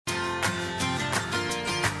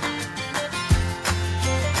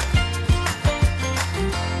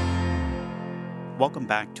Welcome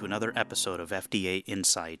back to another episode of FDA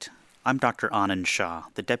Insight. I'm Dr. Anand Shah,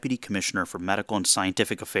 the Deputy Commissioner for Medical and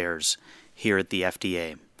Scientific Affairs here at the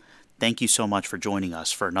FDA. Thank you so much for joining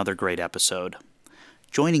us for another great episode.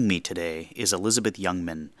 Joining me today is Elizabeth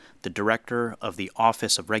Youngman, the Director of the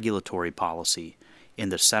Office of Regulatory Policy in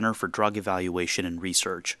the Center for Drug Evaluation and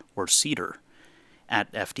Research, or CDER,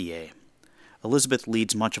 at FDA. Elizabeth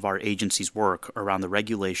leads much of our agency's work around the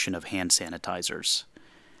regulation of hand sanitizers.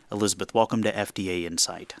 Elizabeth, welcome to FDA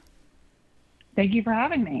Insight. Thank you for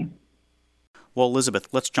having me. Well, Elizabeth,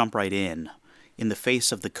 let's jump right in. In the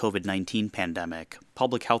face of the COVID-19 pandemic,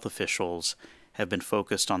 public health officials have been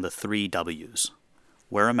focused on the 3 W's.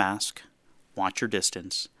 Wear a mask, watch your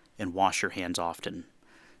distance, and wash your hands often.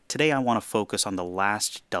 Today I want to focus on the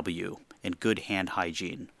last W in good hand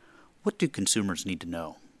hygiene. What do consumers need to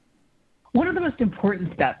know? One of the most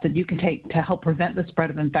important steps that you can take to help prevent the spread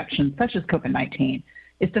of infections such as COVID-19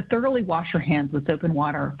 is to thoroughly wash your hands with soap and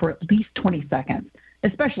water for at least 20 seconds,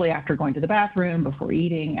 especially after going to the bathroom, before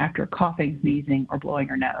eating, after coughing, sneezing, or blowing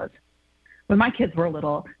your nose. When my kids were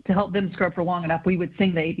little, to help them scrub for long enough, we would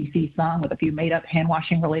sing the ABC song with a few made-up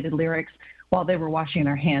hand-washing related lyrics while they were washing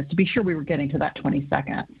their hands to be sure we were getting to that 20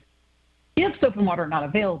 seconds. If soap and water are not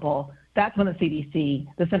available, that's when the CDC,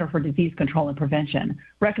 the Center for Disease Control and Prevention,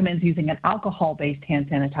 recommends using an alcohol-based hand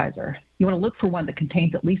sanitizer. You want to look for one that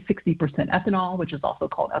contains at least 60% ethanol, which is also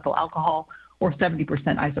called ethyl alcohol, or 70%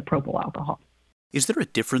 isopropyl alcohol. Is there a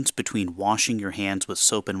difference between washing your hands with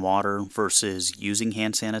soap and water versus using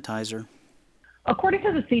hand sanitizer? According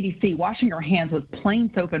to the CDC, washing your hands with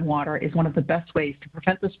plain soap and water is one of the best ways to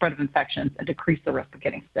prevent the spread of infections and decrease the risk of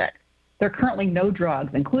getting sick. There are currently no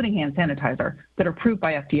drugs, including hand sanitizer, that are approved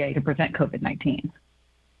by FDA to prevent COVID-19.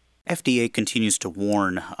 FDA continues to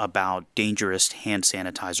warn about dangerous hand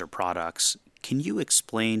sanitizer products. Can you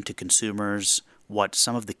explain to consumers what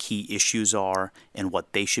some of the key issues are and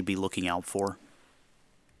what they should be looking out for?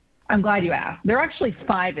 I'm glad you asked. There are actually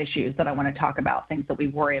 5 issues that I want to talk about, things that we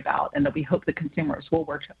worry about and that we hope the consumers will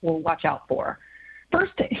watch out for.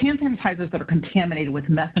 First, hand sanitizers that are contaminated with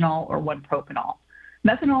methanol or 1-propanol.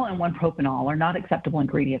 Methanol and 1-propanol are not acceptable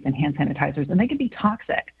ingredients in hand sanitizers, and they can be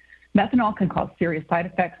toxic. Methanol can cause serious side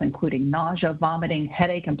effects, including nausea, vomiting,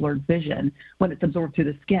 headache, and blurred vision when it's absorbed through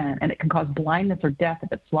the skin, and it can cause blindness or death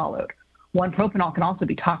if it's swallowed. 1-propanol can also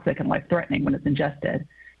be toxic and life-threatening when it's ingested.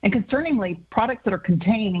 And concerningly, products that are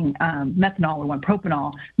containing methanol or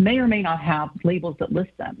 1-propanol may or may not have labels that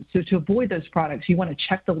list them. So to avoid those products, you want to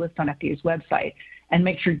check the list on FDA's website and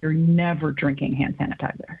make sure you're never drinking hand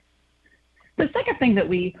sanitizer. The second thing that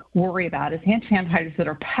we worry about is hand sanitizers that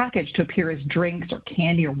are packaged to appear as drinks or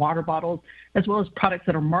candy or water bottles, as well as products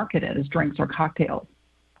that are marketed as drinks or cocktails.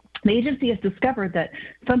 The agency has discovered that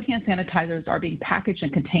some hand sanitizers are being packaged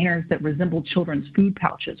in containers that resemble children's food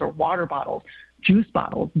pouches or water bottles, juice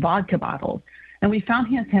bottles, vodka bottles, and we found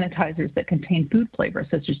hand sanitizers that contain food flavors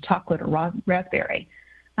such as chocolate or raspberry.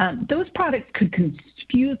 Those products could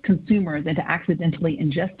confuse consumers into accidentally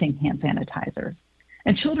ingesting hand sanitizers.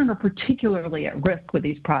 And children are particularly at risk with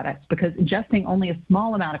these products because ingesting only a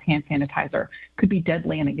small amount of hand sanitizer could be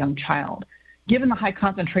deadly in a young child. Given the high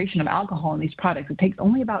concentration of alcohol in these products, it takes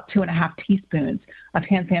only about 2.5 teaspoons of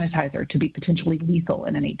hand sanitizer to be potentially lethal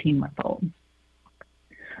in an 18-month-old.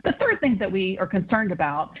 The third thing that we are concerned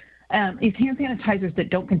about is hand sanitizers that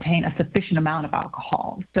don't contain a sufficient amount of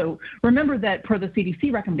alcohol. So remember that per the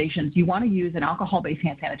CDC recommendations, you want to use an alcohol-based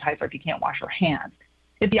hand sanitizer if you can't wash your hands.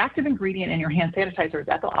 If the active ingredient in your hand sanitizer is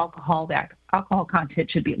ethyl alcohol, the alcohol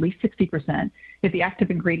content should be at least 60%. If the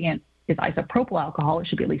active ingredient is isopropyl alcohol, it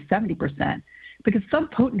should be at least 70%, because some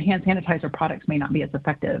potent hand sanitizer products may not be as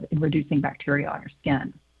effective in reducing bacteria on your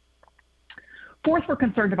skin. Fourth, we're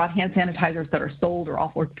concerned about hand sanitizers that are sold or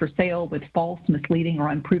offered for sale with false, misleading, or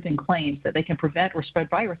unproven claims that they can prevent or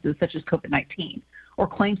spread viruses such as COVID-19, or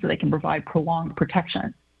claims that they can provide prolonged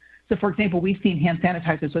protection. So, for example, we've seen hand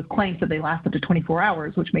sanitizers with claims that they last up to 24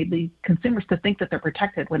 hours, which may lead consumers to think that they're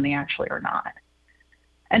protected when they actually are not.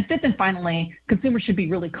 And fifth and finally, consumers should be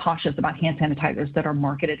really cautious about hand sanitizers that are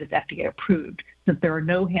marketed as FDA approved, since there are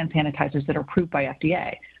no hand sanitizers that are approved by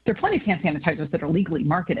FDA. There are plenty of hand sanitizers that are legally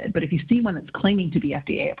marketed, but if you see one that's claiming to be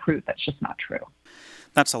FDA approved, that's just not true.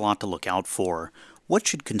 That's a lot to look out for. What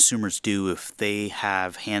should consumers do if they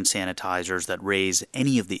have hand sanitizers that raise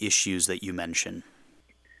any of the issues that you mentioned?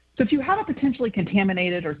 So if you have a potentially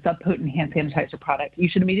contaminated or subpotent hand sanitizer product, you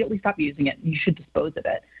should immediately stop using it and you should dispose of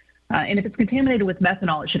it. And if it's contaminated with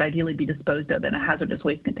methanol, it should ideally be disposed of in a hazardous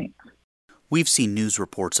waste container. We've seen news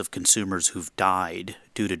reports of consumers who've died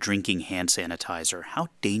due to drinking hand sanitizer. How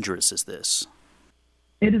dangerous is this?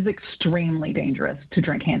 It is extremely dangerous to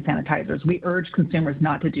drink hand sanitizers. We urge consumers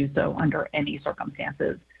not to do so under any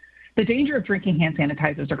circumstances. The danger of drinking hand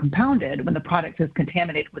sanitizers are compounded when the product is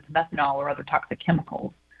contaminated with methanol or other toxic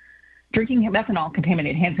chemicals. Drinking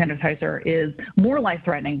methanol-contaminated hand sanitizer is more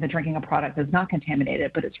life-threatening than drinking a product that's not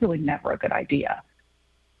contaminated, but it's really never a good idea.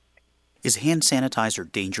 Is hand sanitizer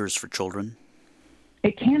dangerous for children?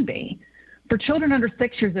 It can be. For children under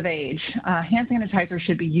 6 years of age, hand sanitizer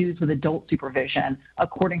should be used with adult supervision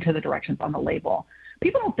according to the directions on the label.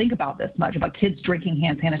 People don't think about this much, about kids drinking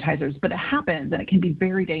hand sanitizers, but it happens and it can be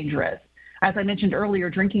very dangerous. As I mentioned earlier,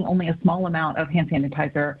 drinking only a small amount of hand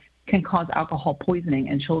sanitizer can cause alcohol poisoning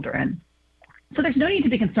in children. So there's no need to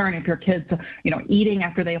be concerned if your kids, eating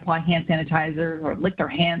after they apply hand sanitizer or lick their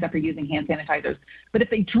hands after using hand sanitizers. But if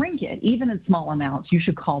they drink it, even in small amounts, you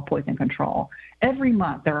should call Poison Control. Every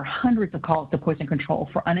month, there are hundreds of calls to Poison Control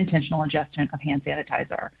for unintentional ingestion of hand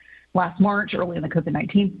sanitizer. Last March, early in the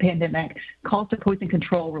COVID-19 pandemic, calls to Poison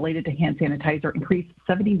Control related to hand sanitizer increased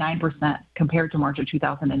 79% compared to March of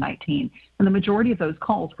 2019. And the majority of those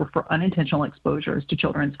calls were for unintentional exposures to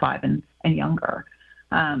children 5 and younger.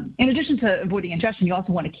 In addition to avoiding ingestion, you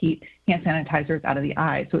also want to keep hand sanitizers out of the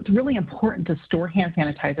eye. So it's really important to store hand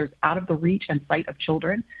sanitizers out of the reach and sight of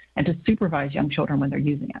children and to supervise young children when they're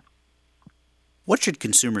using it. What should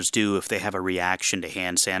consumers do if they have a reaction to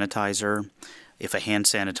hand sanitizer, if a hand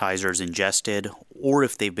sanitizer is ingested, or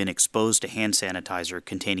if they've been exposed to hand sanitizer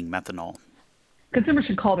containing methanol? Consumers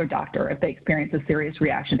should call their doctor if they experience a serious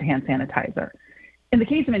reaction to hand sanitizer. In the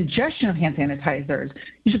case of ingestion of hand sanitizers,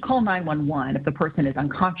 you should call 911 if the person is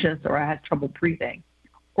unconscious or has trouble breathing,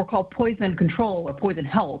 or call Poison Control or Poison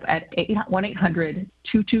Help at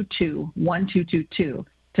 1-800-222-1222 to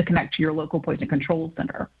connect to your local Poison Control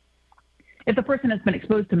Center. If the person has been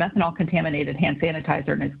exposed to methanol-contaminated hand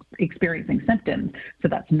sanitizer and is experiencing symptoms, so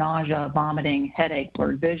that's nausea, vomiting, headache,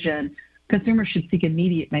 blurred vision, consumers should seek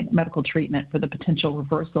immediate medical treatment for the potential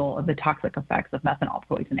reversal of the toxic effects of methanol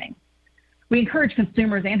poisoning. We encourage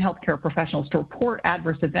consumers and healthcare professionals to report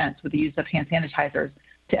adverse events with the use of hand sanitizers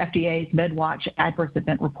to FDA's MedWatch Adverse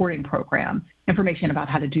Event Reporting Program. Information about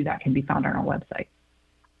how to do that can be found on our website.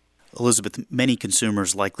 Elizabeth, many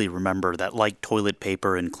consumers likely remember that, like toilet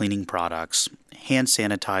paper and cleaning products, hand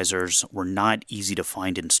sanitizers were not easy to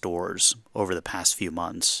find in stores over the past few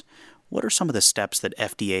months. What are some of the steps that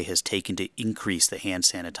FDA has taken to increase the hand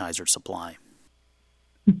sanitizer supply?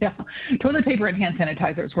 Yeah, toilet paper and hand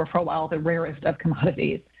sanitizers were for a while the rarest of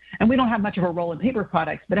commodities. And we don't have much of a role in paper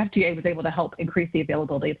products, but FDA was able to help increase the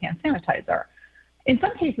availability of hand sanitizer. In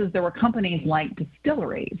some cases, there were companies like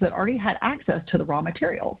distilleries that already had access to the raw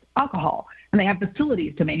materials, alcohol, and they have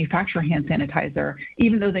facilities to manufacture hand sanitizer,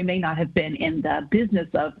 even though they may not have been in the business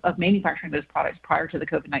of manufacturing those products prior to the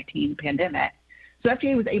COVID-19 pandemic. So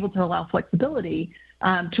FDA was able to allow flexibility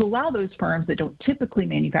to allow those firms that don't typically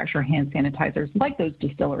manufacture hand sanitizers, like those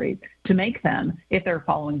distilleries, to make them if they're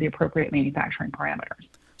following the appropriate manufacturing parameters.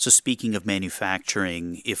 So speaking of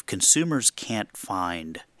manufacturing, if consumers can't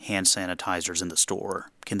find hand sanitizers in the store,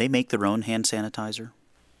 can they make their own hand sanitizer?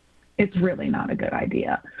 It's really not a good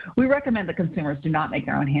idea. We recommend that consumers do not make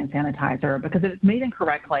their own hand sanitizer because if it's made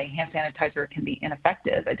incorrectly, hand sanitizer can be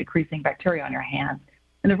ineffective at decreasing bacteria on your hands.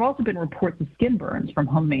 And there have also been reports of skin burns from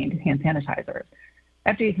homemade hand sanitizers.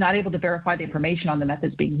 FDA is not able to verify the information on the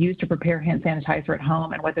methods being used to prepare hand sanitizer at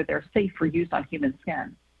home and whether they're safe for use on human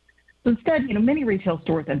skin. So instead, many retail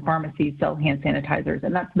stores and pharmacies sell hand sanitizers,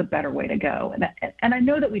 and that's the better way to go. And I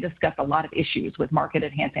know that we discussed a lot of issues with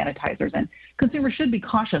marketed hand sanitizers, and consumers should be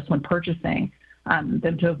cautious when purchasing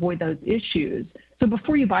them to avoid those issues. So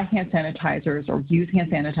before you buy hand sanitizers or use hand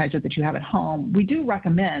sanitizer that you have at home, we do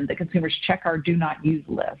recommend that consumers check our Do Not Use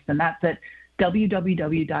list, and that's at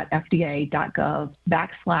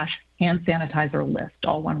www.fda.gov/hand sanitizer list,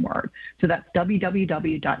 all one word. So that's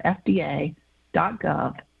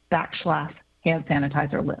www.fda.gov/hand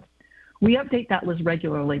sanitizer list. We update that list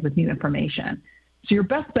regularly with new information. So your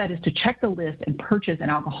best bet is to check the list and purchase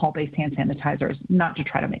an alcohol-based hand sanitizers, not to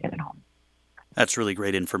try to make it at home. That's really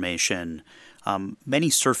great information.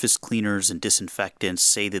 Many surface cleaners and disinfectants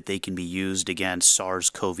say that they can be used against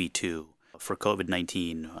SARS-CoV-2 for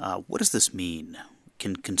COVID-19. What does this mean?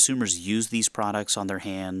 Can consumers use these products on their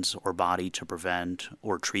hands or body to prevent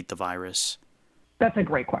or treat the virus? That's a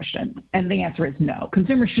great question, and the answer is no.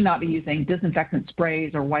 Consumers should not be using disinfectant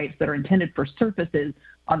sprays or wipes that are intended for surfaces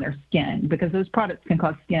on their skin because those products can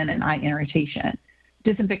cause skin and eye irritation.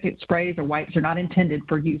 Disinfectant sprays or wipes are not intended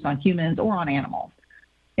for use on humans or on animals.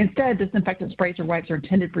 Instead, disinfectant sprays or wipes are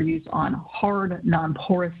intended for use on hard,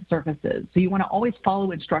 non-porous surfaces. So you want to always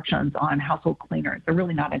follow instructions on household cleaners. They're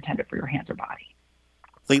really not intended for your hands or body.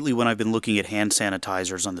 Lately, when I've been looking at hand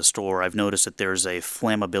sanitizers on the store, I've noticed that there's a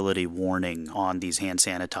flammability warning on these hand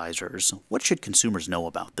sanitizers. What should consumers know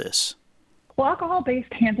about this? Well,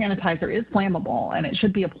 alcohol-based hand sanitizer is flammable, and it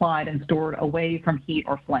should be applied and stored away from heat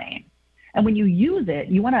or flame. And when you use it,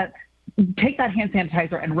 you want to take that hand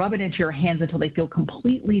sanitizer and rub it into your hands until they feel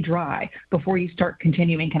completely dry before you start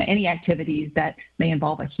continuing kind of any activities that may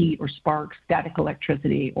involve a heat or spark, static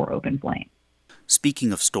electricity, or open flame.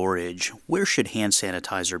 Speaking of storage, where should hand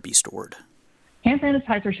sanitizer be stored? Hand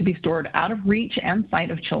sanitizer should be stored out of reach and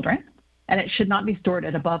sight of children, and it should not be stored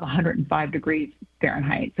at above 105 degrees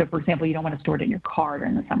Fahrenheit. So, for example, you don't want to store it in your car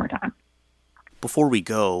during the summertime. Before we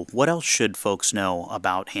go, what else should folks know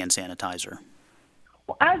about hand sanitizer?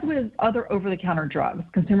 Well, as with other over-the-counter drugs,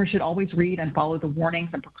 consumers should always read and follow the warnings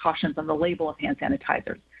and precautions on the label of hand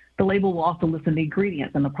sanitizers. The label will also list the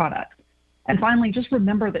ingredients in the products. And finally, just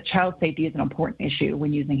remember that child safety is an important issue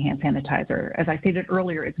when using hand sanitizer. As I stated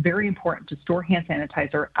earlier, it's very important to store hand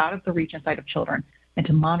sanitizer out of the reach and sight of children and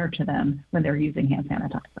to monitor them when they're using hand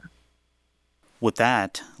sanitizer. With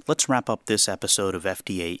that, let's wrap up this episode of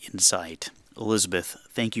FDA Insight. Elizabeth,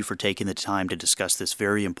 thank you for taking the time to discuss this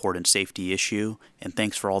very important safety issue, and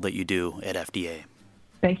thanks for all that you do at FDA.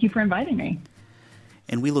 Thank you for inviting me.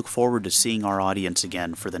 And we look forward to seeing our audience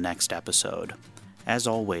again for the next episode. As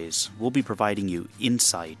always, we'll be providing you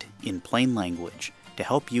insight in plain language to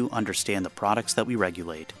help you understand the products that we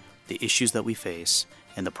regulate, the issues that we face,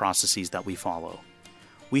 and the processes that we follow.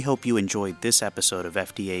 We hope you enjoyed this episode of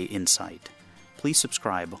FDA Insight. Please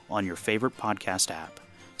subscribe on your favorite podcast app,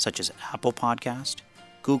 such as Apple Podcast,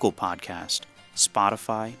 Google Podcast,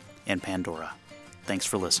 Spotify, and Pandora. Thanks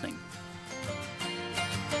for listening.